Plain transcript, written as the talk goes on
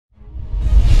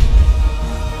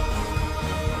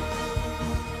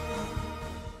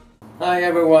Hi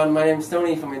everyone, my name is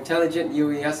Tony from Intelligent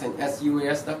UAS and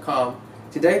sUAS.com.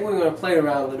 Today we're going to play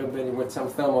around a little bit with some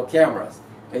thermal cameras.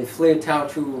 A FLIR Tau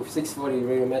 640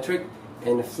 radiometric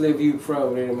and a FLIR Vue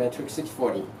Pro radiometric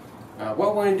 640.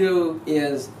 What we're going to do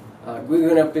is we're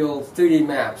going to build 3D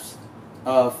maps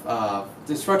of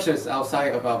the structures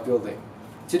outside of our building.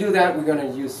 To do that, we're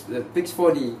going to use the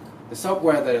Pix4D, the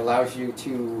software that allows you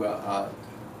to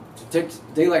take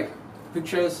daylight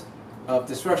pictures of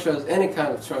the structures, any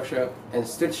kind of structure, and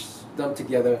stitch them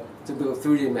together to build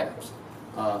 3D maps.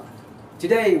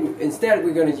 Today, instead,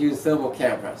 we're going to use thermal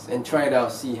cameras and try it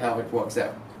out, see how it works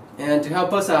out. And to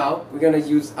help us out, we're going to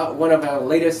use one of our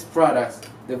latest products,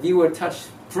 the VuIR Touch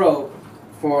Pro,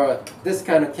 for this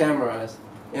kind of cameras,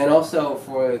 and also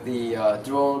for the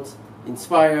drones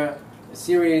Inspire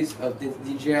series of the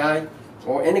DJI,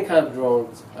 or any kind of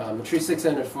drones, Matrice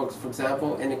 600 for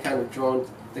example, any kind of drone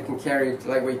that can carry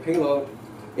lightweight payload.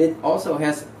 It also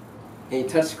has a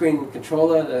touchscreen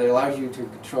controller that allows you to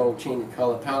control changing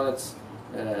color palettes,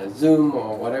 zoom,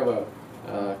 or whatever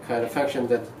kind of function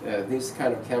that this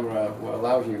kind of camera will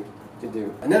allow you to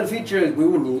do. Another feature we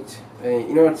will need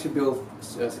in order to build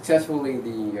successfully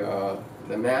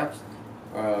the maps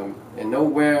and know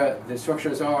where the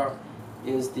structures are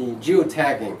is the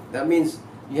GeoTagging. That means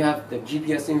you have the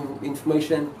GPS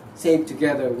information saved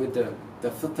together with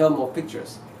the thermal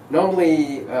pictures.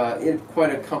 Normally, it's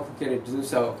quite complicated to do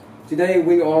so. Today,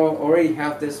 we already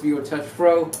have this VuIR Touch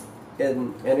Pro,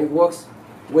 and it works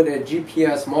with a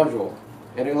GPS module.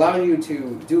 And it allows you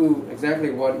to do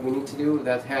exactly what we need to do.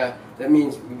 That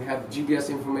means we have GPS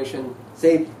information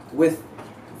saved with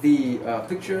the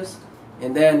pictures,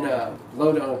 and then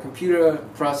load on a computer,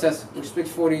 process with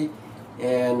Pix4D,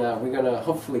 and we're going to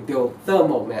hopefully build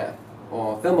thermal map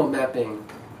or thermal mapping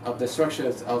of the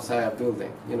structures outside our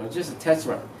building. Just a test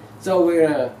run. So we're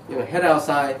going to head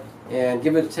outside and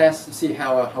give it a test to see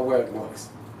how well it works.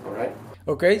 All right.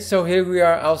 Okay, so here we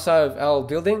are outside of our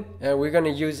building, and we're going to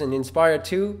use an Inspire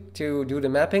 2 to do the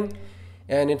mapping.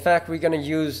 And in fact, we're going to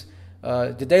use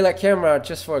the daylight camera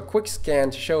just for a quick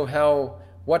scan to show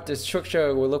what the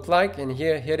structure will look like. And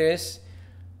here it is.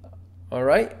 All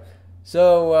right.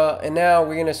 So and now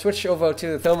we're going to switch over to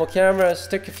the thermal cameras,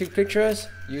 take a few pictures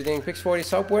using Pix4D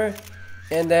software,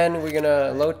 and then we're going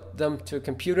to load them to a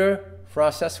computer,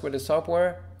 process with the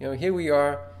software. Here we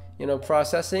are,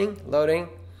 processing, loading,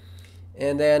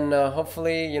 and then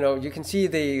hopefully, you can see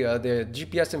the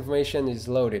GPS information is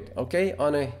loaded. Okay,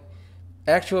 on a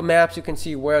actual maps, you can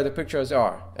see where the pictures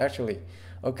are actually.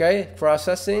 Okay,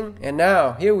 processing, and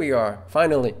now here we are.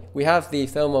 Finally, we have the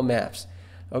thermal maps.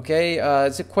 Okay,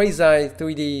 it's a quasi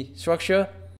 3D structure.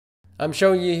 I'm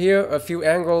showing you here a few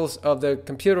angles of the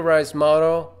computerized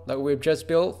model that we've just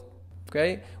built.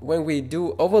 Okay, when we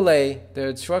do overlay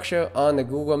the structure on the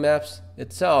Google Maps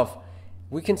itself,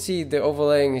 we can see the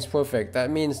overlaying is perfect. That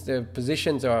means the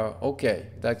positions are okay.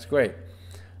 That's great.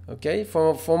 Okay,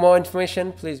 for more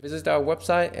information, please visit our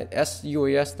website at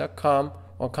sUAS.com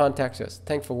or contact us.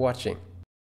 Thanks for watching.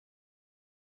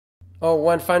 Oh,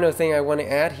 one final thing I want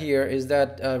to add here is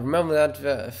that remember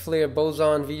that FLIR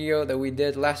boson video that we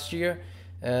did last year,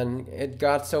 and it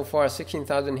got so far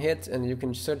 16,000 hits, and you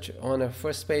can search on the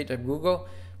first page of Google.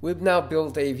 We've now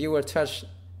built a VuIR Touch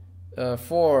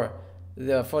for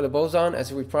the boson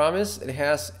as we promised. It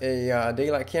has a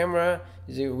daylight camera.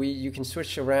 You can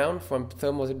switch around from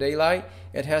thermal to daylight.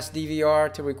 It has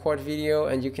DVR to record video,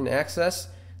 and you can access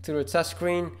through the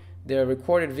touchscreen the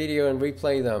recorded video and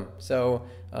replay them. So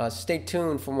stay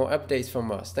tuned for more updates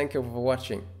from us. Thank you for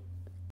watching.